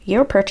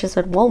your purchase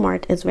at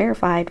Walmart is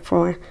verified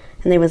for,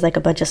 and there was like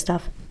a bunch of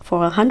stuff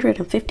for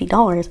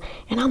 $150.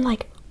 And I'm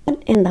like,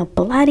 what in the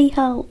bloody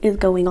hell is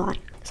going on?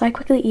 So I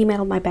quickly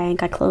emailed my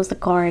bank, I closed the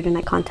card, and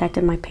I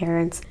contacted my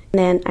parents. And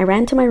then I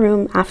ran to my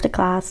room after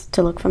class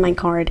to look for my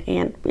card,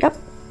 and yep,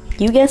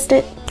 you guessed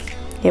it,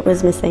 it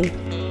was missing.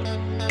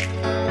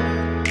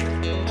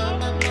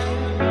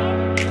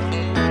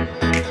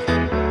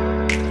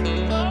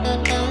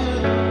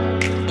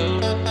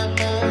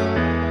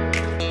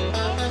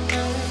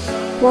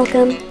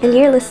 Welcome, and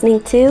you're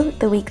listening to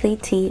The Weekly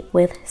Tea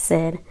with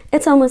Sid.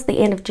 It's almost the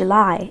end of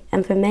July,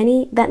 and for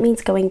many, that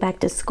means going back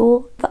to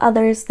school. For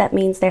others, that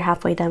means they're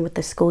halfway done with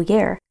the school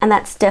year. And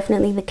that's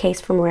definitely the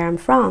case from where I'm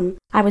from.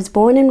 I was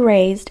born and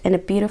raised in a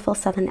beautiful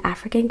southern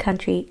African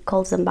country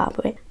called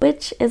Zimbabwe,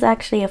 which is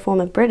actually a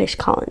former British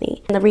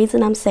colony. And the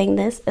reason I'm saying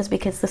this is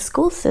because the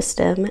school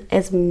system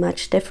is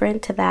much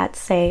different to that,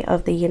 say,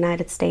 of the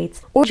United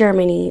States or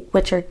Germany,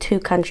 which are two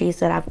countries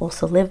that I've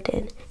also lived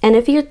in. And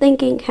if you're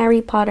thinking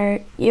Harry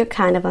Potter, you're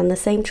kind of on the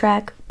same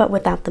track, but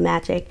without the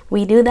magic.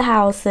 We do the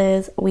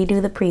houses, we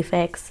do the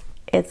prefix.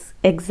 It's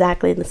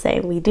exactly the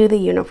same. We do the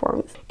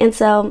uniforms. And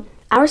so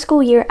our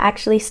school year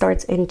actually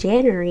starts in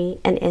January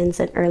and ends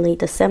in early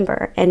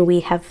December. And we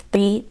have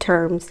 3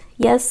 terms.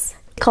 Yes,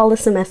 call the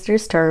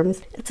semesters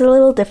terms. It's a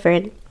little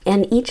different.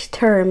 And each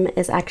term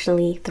is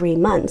actually 3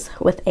 months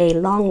with a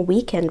long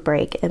weekend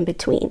break in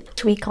between,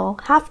 which we call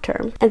half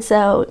term. And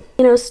so,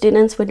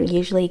 students would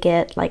usually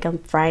get like a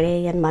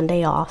Friday and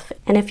Monday off.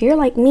 And if you're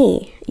like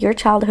me, your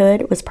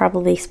childhood was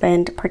probably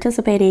spent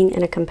participating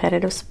in a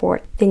competitive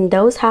sport, then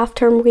those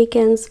half-term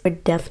weekends were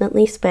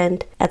definitely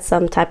spent at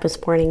some type of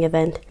sporting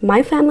event.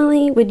 My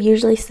family would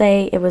usually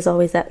say it was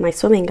always at my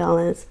swimming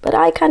galas, but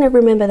I kind of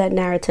remember that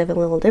narrative a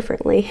little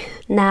differently.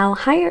 Now,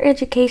 higher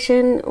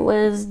education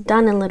was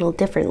done a little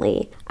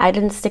differently. I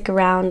didn't stick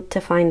around to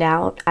find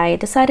out. I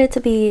decided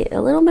to be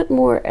a little bit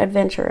more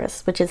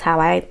adventurous, which is how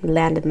I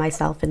landed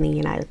myself in the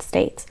United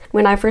States.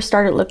 When I first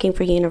started looking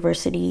for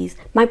universities,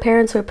 my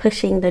parents were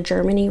pushing the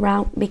Germany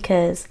route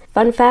because,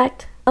 fun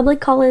fact,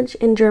 public college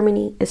in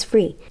Germany is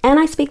free. And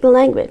I speak the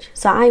language,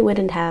 so I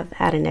wouldn't have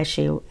had an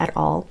issue at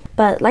all.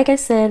 But like I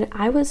said,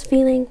 I was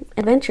feeling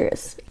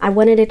adventurous. I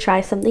wanted to try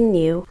something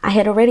new. I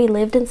had already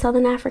lived in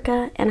Southern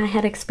Africa and I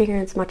had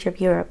experienced much of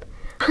Europe.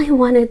 I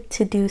wanted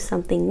to do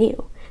something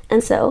new.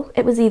 And so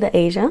it was either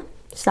Asia,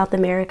 South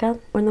America,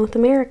 or North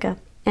America.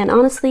 And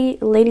honestly,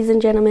 ladies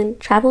and gentlemen,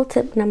 travel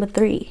tip number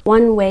 3.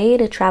 One way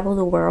to travel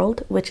the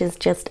world, which is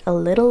just a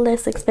little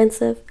less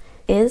expensive,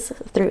 is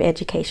through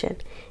education.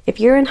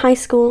 If you're in high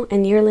school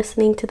and you're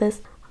listening to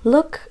this,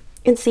 look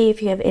and see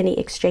if you have any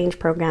exchange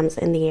programs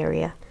in the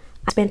area.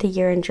 I spent a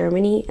year in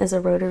Germany as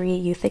a Rotary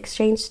Youth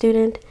Exchange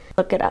student.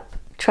 Look it up.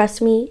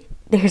 Trust me,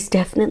 there's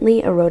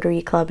definitely a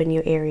Rotary Club in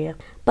your area.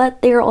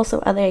 But there are also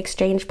other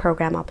exchange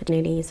program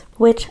opportunities,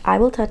 which I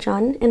will touch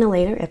on in a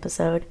later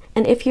episode.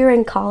 And if you're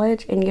in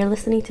college and you're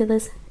listening to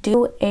this,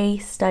 do a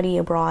study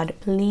abroad.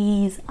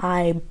 Please,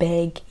 I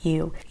beg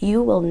you.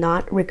 You will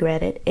not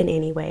regret it in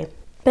any way.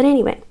 But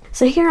anyway,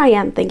 so here I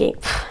am thinking,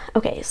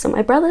 okay, so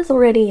my brother's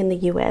already in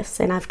the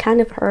US and I've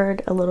kind of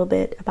heard a little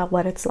bit about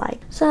what it's like.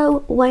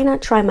 So why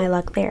not try my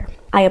luck there?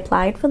 I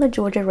applied for the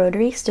Georgia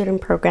Rotary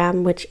Student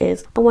Program, which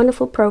is a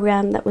wonderful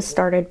program that was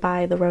started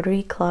by the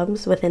Rotary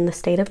Clubs within the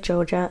state of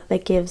Georgia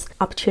that gives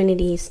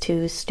opportunities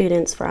to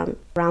students from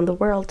around the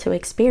world to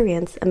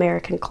experience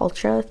American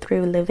culture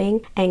through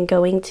living and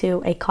going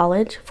to a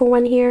college for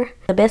 1 year.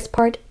 The best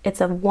part, it's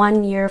a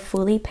 1-year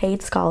fully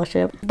paid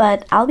scholarship,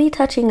 but I'll be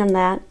touching on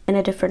that in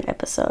a different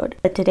episode.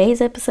 But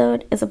today's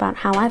episode is about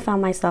how I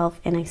found myself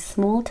in a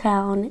small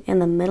town in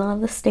the middle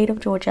of the state of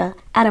Georgia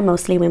at a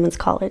mostly women's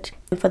college.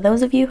 And for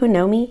those of you who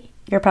know me,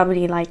 you're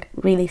probably like,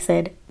 really,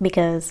 Sid?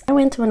 Because I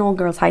went to an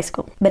all-girls high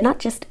school, but not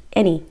just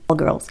any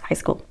all-girls high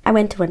school. I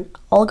went to an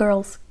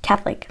all-girls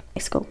Catholic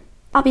high school.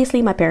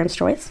 Obviously my parents'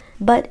 choice,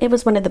 but it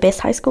was one of the best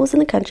high schools in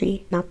the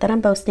country. Not that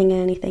I'm boasting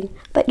or anything,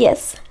 but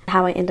yes,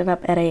 how I ended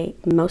up at a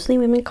mostly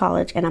women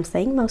college, and I'm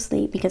saying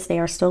mostly because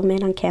there are still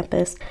men on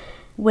campus,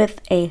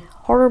 with a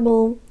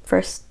horrible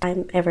first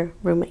time ever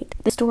roommate.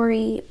 The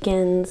story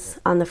begins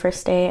on the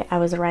first day I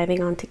was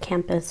arriving onto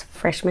campus,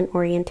 freshman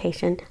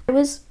orientation. I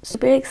was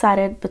super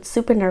excited but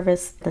super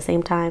nervous at the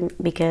same time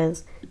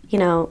because,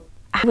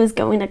 I was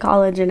going to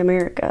college in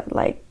America.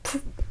 Like,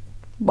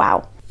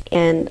 wow.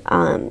 And,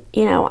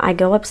 I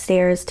go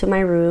upstairs to my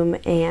room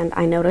and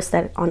I notice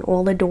that on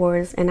all the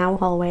doors in our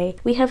hallway,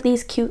 we have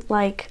these cute,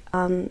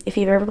 if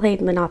you've ever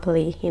played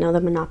Monopoly,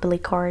 the Monopoly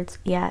cards.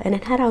 Yeah, and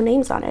it had our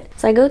names on it.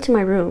 So I go to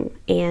my room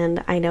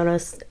and I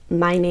notice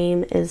my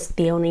name is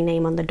the only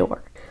name on the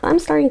door. I'm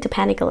starting to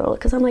panic a little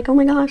because I'm like, oh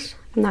my gosh,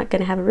 I'm not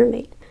going to have a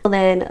roommate. Well,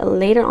 then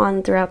later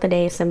on throughout the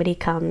day, somebody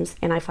comes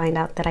and I find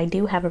out that I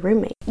do have a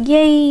roommate.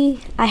 Yay!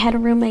 I had a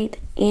roommate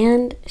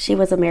and she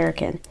was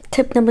American.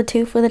 Tip number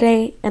 2 for the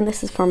day, and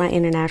this is for my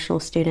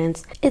international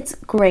students. It's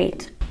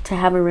great to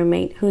have a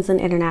roommate who's an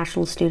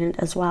international student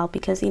as well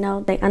because,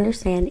 they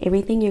understand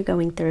everything you're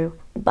going through,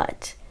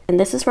 but And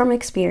this is from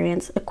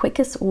experience. The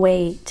quickest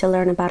way to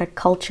learn about a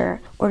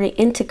culture or to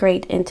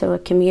integrate into a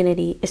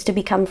community is to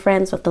become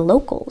friends with the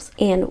locals.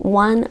 And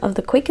one of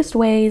the quickest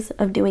ways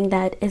of doing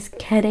that is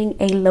getting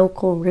a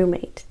local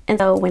roommate. And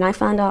so when I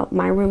found out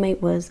my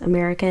roommate was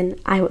American,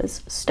 I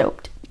was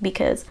stoked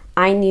because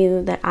I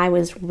knew that I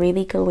was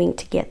really going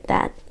to get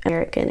that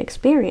American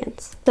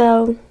experience.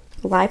 So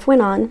life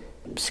went on,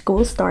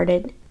 school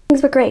started,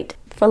 things were great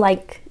for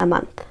like a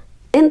month.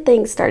 Then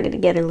things started to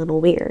get a little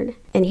weird.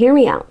 And hear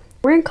me out.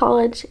 We're in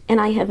college and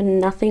I have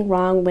nothing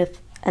wrong with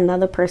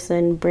another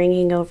person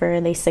bringing over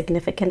their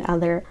significant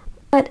other,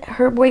 but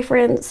her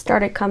boyfriend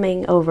started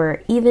coming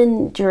over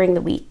even during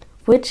the week,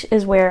 which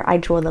is where I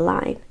draw the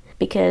line.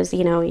 Because,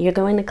 you're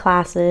going to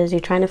classes,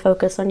 you're trying to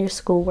focus on your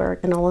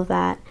schoolwork and all of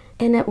that.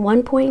 And at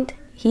one point,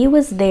 he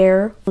was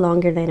there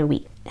longer than a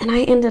week. And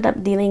I ended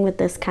up dealing with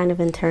this kind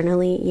of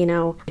internally,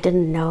 I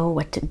didn't know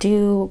what to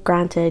do.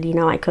 Granted,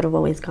 I could have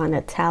always gone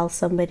to tell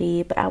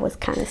somebody, but I was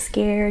kind of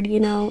scared, You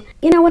know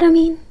what I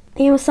mean?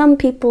 Some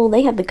people,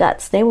 they have the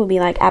guts. They will be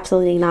like,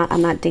 absolutely not,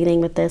 I'm not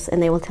dealing with this.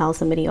 And they will tell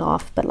somebody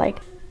off. But like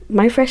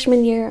my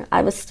freshman year,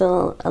 I was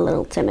still a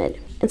little timid.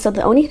 And so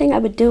the only thing I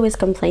would do is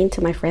complain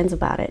to my friends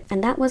about it.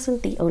 And that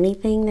wasn't the only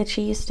thing that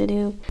she used to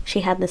do. She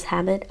had this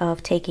habit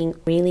of taking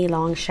really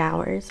long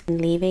showers and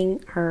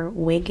leaving her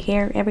wig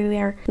hair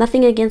everywhere.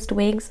 Nothing against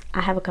wigs.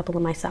 I have a couple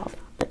of myself.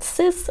 But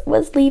sis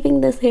was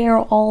leaving this hair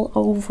all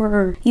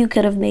over. You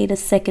could have made a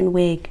second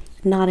wig.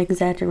 Not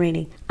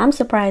exaggerating. I'm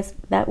surprised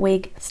that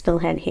wig still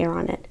had hair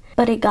on it.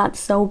 But it got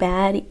so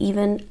bad,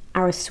 even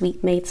our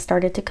suite mates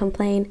started to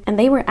complain. And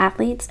they were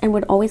athletes and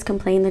would always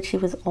complain that she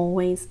was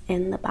always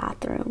in the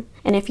bathroom.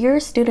 And if you're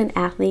a student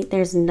athlete,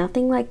 there's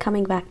nothing like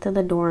coming back to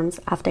the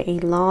dorms after a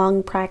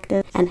long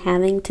practice and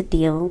having to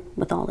deal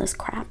with all this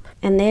crap.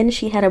 And then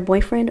she had a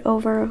boyfriend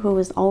over who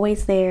was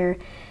always there.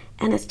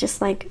 And it's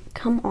just like,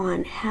 come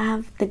on,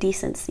 have the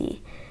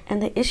decency.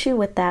 And the issue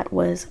with that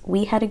was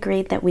we had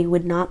agreed that we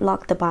would not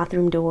lock the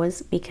bathroom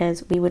doors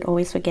because we would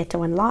always forget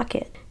to unlock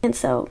it. And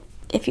so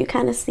if you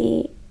kind of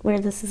see where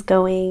this is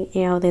going,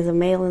 there's a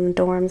male in the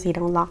dorms, you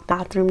don't lock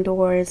bathroom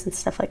doors and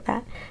stuff like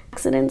that.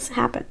 Accidents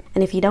happen.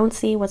 And if you don't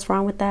see what's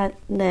wrong with that,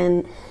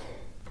 then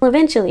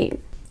eventually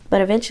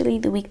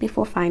the week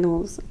before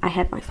finals, I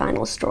had my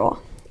final straw.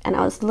 And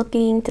I was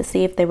looking to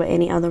see if there were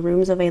any other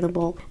rooms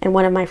available. And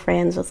one of my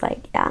friends was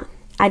like, yeah,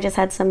 I just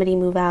had somebody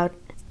move out.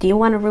 Do you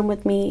want a room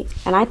with me?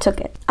 And I took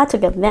it. I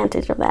took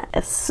advantage of that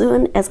as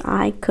soon as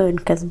I could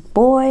because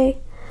boy,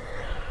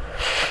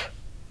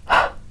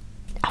 I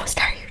was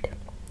tired.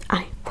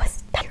 I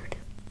was tired.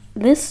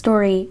 This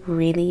story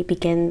really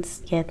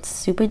gets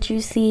super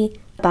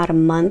juicy about a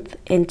month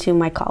into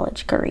my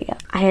college career.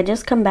 I had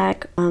just come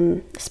back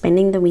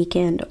spending the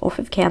weekend off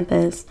of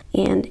campus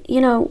and,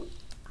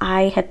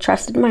 I had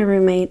trusted my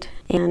roommate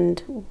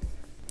and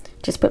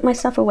just put my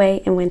stuff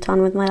away and went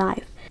on with my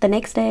life. The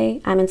next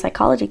day, I'm in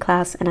psychology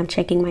class and I'm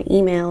checking my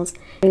emails.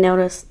 I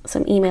noticed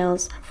some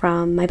emails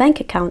from my bank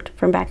account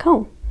from back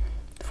home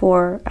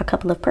for a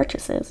couple of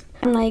purchases.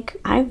 I'm like,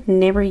 I've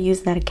never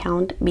used that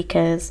account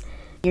because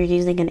you're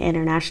using an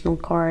international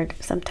card.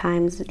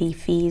 Sometimes the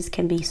fees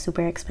can be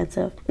super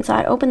expensive. And so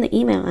I opened the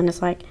email and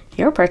it's like,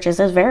 your purchase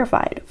is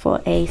verified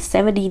for a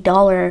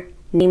 $70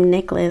 name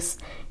necklace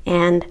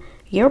and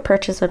your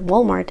purchase at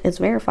Walmart is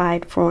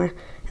verified for,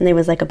 and there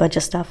was like a bunch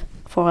of stuff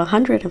for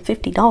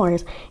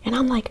 $150. And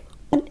I'm like,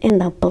 what in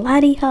the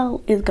bloody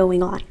hell is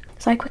going on?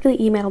 So I quickly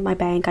emailed my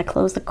bank, I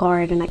closed the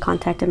card and I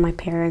contacted my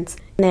parents.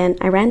 And then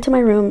I ran to my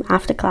room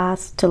after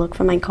class to look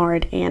for my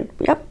card and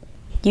yep,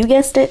 you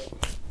guessed it.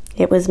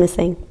 It was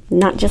missing.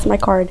 Not just my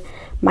card,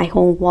 my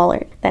whole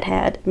wallet that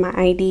had my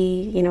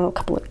ID, a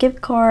couple of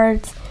gift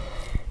cards,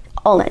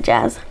 all that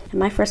jazz.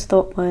 And my first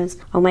thought was,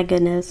 oh my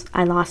goodness,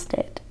 I lost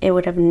it. It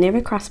would have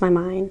never crossed my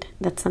mind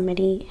that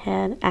somebody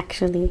had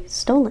actually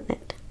stolen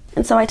it.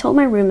 And so I told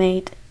my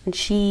roommate and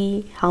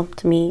she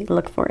helped me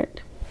look for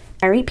it.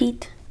 I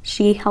repeat,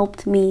 she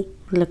helped me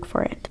look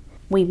for it.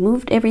 We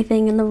moved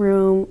everything in the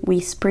room, we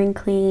spring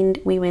cleaned,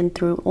 we went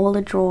through all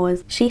the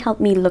drawers. She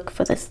helped me look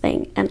for this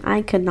thing and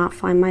I could not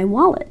find my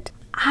wallet.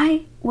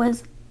 I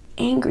was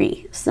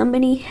angry.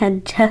 Somebody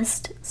had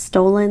just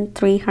stolen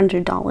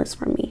 $300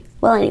 from me.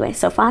 Well, anyway,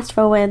 so fast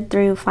forward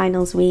through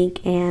finals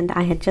week and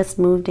I had just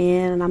moved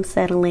in and I'm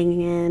settling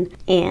in.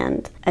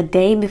 And a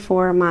day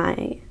before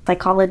my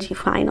psychology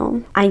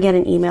final, I get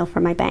an email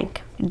from my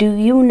bank. Do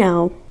you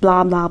know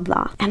blah, blah,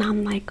 blah. And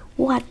I'm like,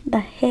 what the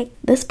heck?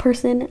 This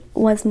person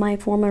was my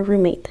former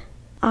roommate.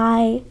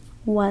 I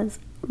was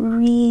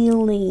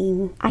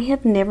reeling. I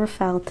have never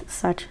felt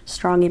such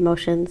strong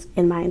emotions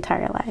in my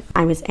entire life.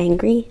 I was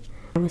angry.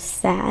 I was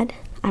sad.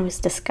 I was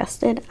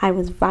disgusted. I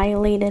was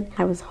violated.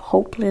 I was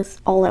hopeless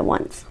all at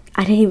once.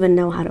 I didn't even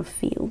know how to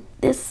feel.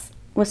 This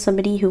was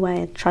somebody who I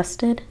had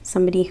trusted,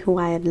 somebody who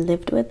I had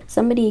lived with,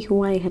 somebody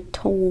who I had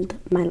told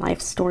my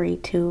life story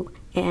to.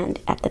 And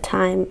at the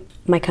time,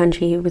 my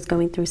country was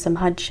going through some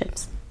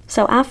hardships.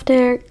 So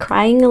after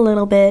crying a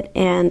little bit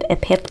and a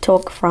pep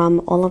talk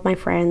from all of my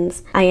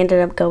friends, I ended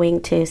up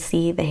going to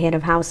see the head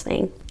of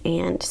housing.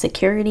 and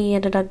security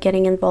ended up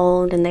getting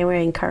involved, and they were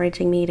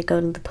encouraging me to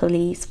go to the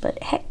police.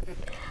 But heck,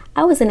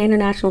 I was an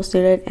international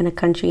student in a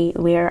country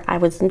where I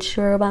wasn't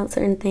sure about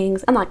certain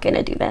things. I'm not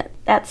gonna do that.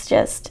 That's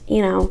just,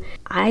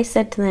 I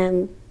said to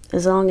them,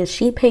 as long as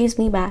she pays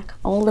me back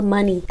all the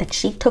money that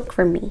she took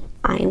from me,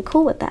 I am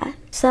cool with that.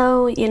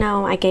 So,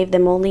 I gave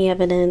them all the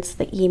evidence,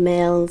 the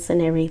emails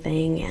and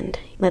everything, and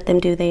let them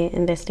do the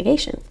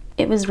investigation.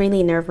 It was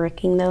really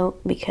nerve-wracking though,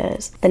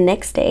 because the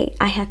next day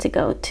I had to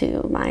go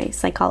to my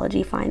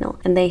psychology final,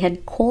 and they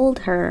had called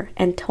her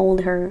and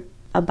told her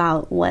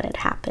about what had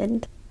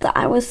happened.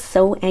 I was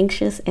so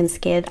anxious and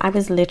scared. I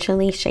was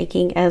literally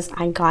shaking as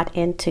I got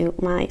into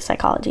my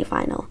psychology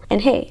final.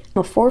 And hey,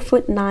 I'm a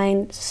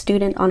 4'9"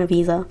 student on a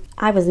visa.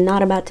 I was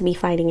not about to be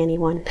fighting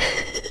anyone.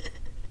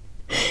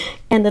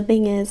 And the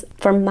thing is,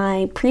 from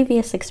my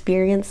previous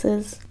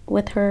experiences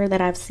with her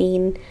that I've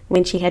seen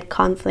when she had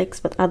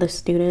conflicts with other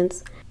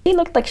students, she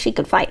looked like she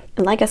could fight.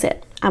 And like I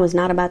said, I was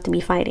not about to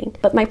be fighting.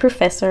 But my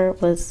professor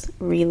was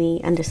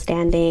really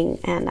understanding,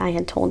 and I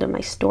had told her my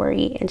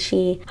story, and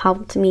she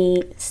helped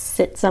me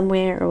sit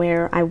somewhere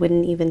where I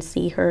wouldn't even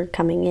see her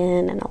coming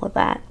in and all of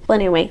that. But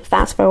anyway,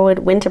 fast forward,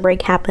 winter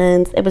break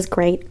happens. It was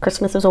great.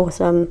 Christmas was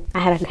awesome. I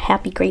had a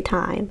happy, great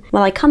time.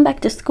 Well, I come back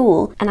to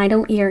school and I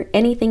don't hear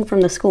anything from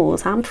the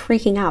schools. I'm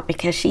freaking out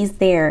because she's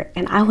there,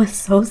 and I was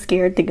so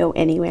scared to go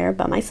anywhere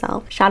by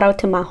myself. Shout out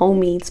to my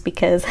homies,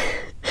 because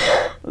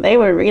they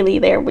were really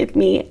there with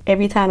me.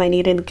 Every time I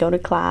needed to go to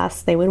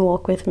class, they would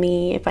walk with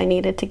me. If I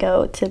needed to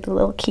go to the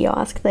little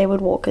kiosk, they would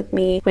walk with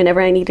me.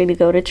 Whenever I needed to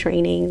go to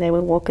training, they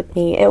would walk with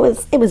me. It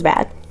was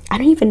bad. I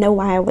don't even know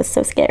why I was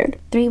so scared.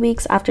 3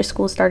 weeks after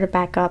school started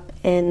back up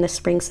in the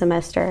spring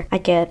semester, I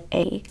get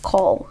a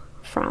call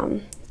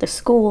from the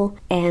school,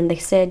 and they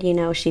said,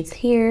 she's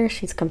here,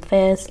 she's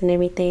confessed and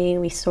everything.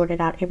 We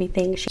sorted out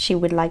everything. She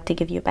would like to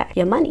give you back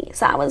your money.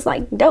 So I was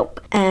like, dope.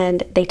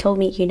 And they told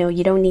me, you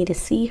don't need to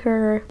see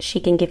her. She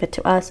can give it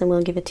to us and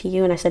we'll give it to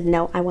you. And I said,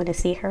 no, I want to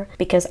see her,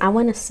 because I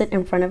want to sit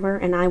in front of her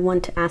and I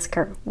want to ask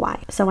her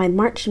why. So I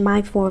marched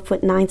my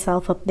 4'9"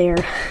 self up there.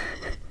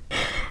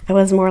 I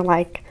was more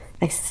like,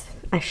 I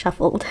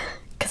shuffled,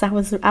 because I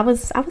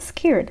was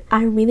scared.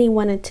 I really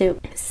wanted to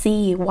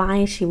see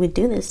why she would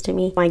do this to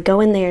me. I go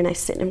in there and I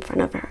sit in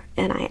front of her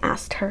and I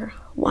asked her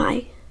why.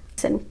 I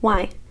said,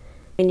 why?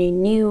 And you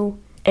knew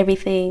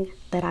everything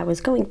that I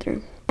was going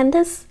through. And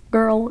this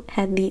girl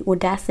had the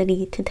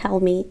audacity to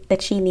tell me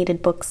that she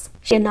needed books.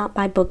 She did not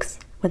buy books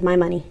with my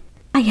money.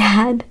 I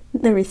had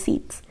the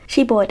receipts.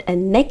 She bought a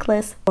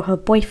necklace for her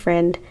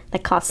boyfriend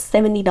that cost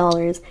 $70,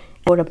 and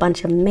bought a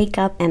bunch of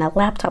makeup and a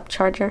laptop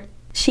charger.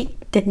 She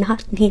did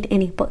not need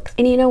any books.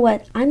 And you know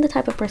what? I'm the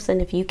type of person,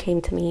 if you came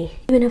to me,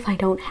 even if I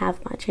don't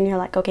have much, and you're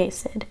like, okay,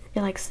 Sid.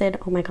 You're like, Sid,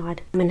 oh my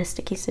God, I'm in a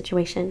sticky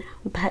situation,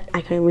 but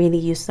I can really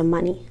use some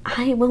money.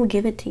 I will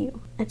give it to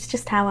you. It's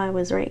just how I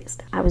was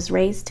raised. I was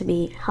raised to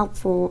be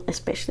helpful,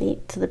 especially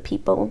to the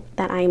people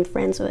that I am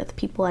friends with,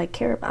 people I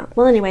care about.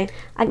 Well, anyway,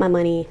 I got my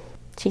money.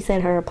 She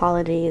said her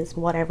apologies,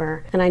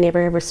 whatever, and I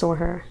never ever saw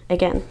her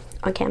again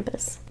on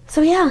campus.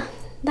 So yeah,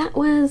 that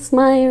was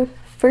my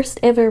first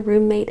ever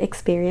roommate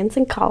experience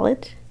in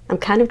college. I'm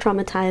kind of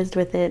traumatized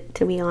with it,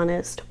 to be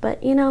honest,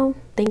 but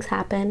things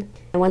happen.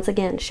 And once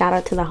again, shout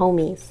out to the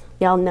homies.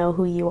 Y'all know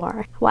who you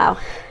are. Wow,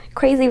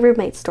 crazy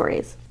roommate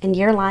stories. And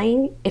you're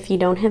lying if you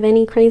don't have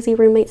any crazy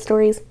roommate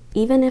stories,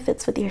 even if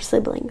it's with your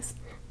siblings.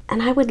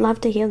 And I would love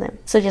to hear them.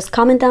 So just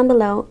comment down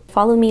below,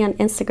 follow me on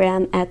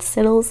Instagram at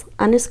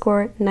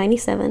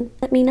Siddles_97.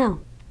 Let me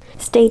know.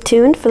 Stay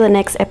tuned for the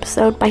next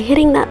episode by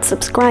hitting that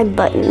subscribe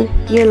button.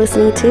 You're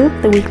listening to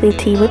The Weekly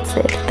Tea with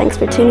Sid. Thanks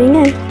for tuning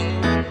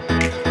in.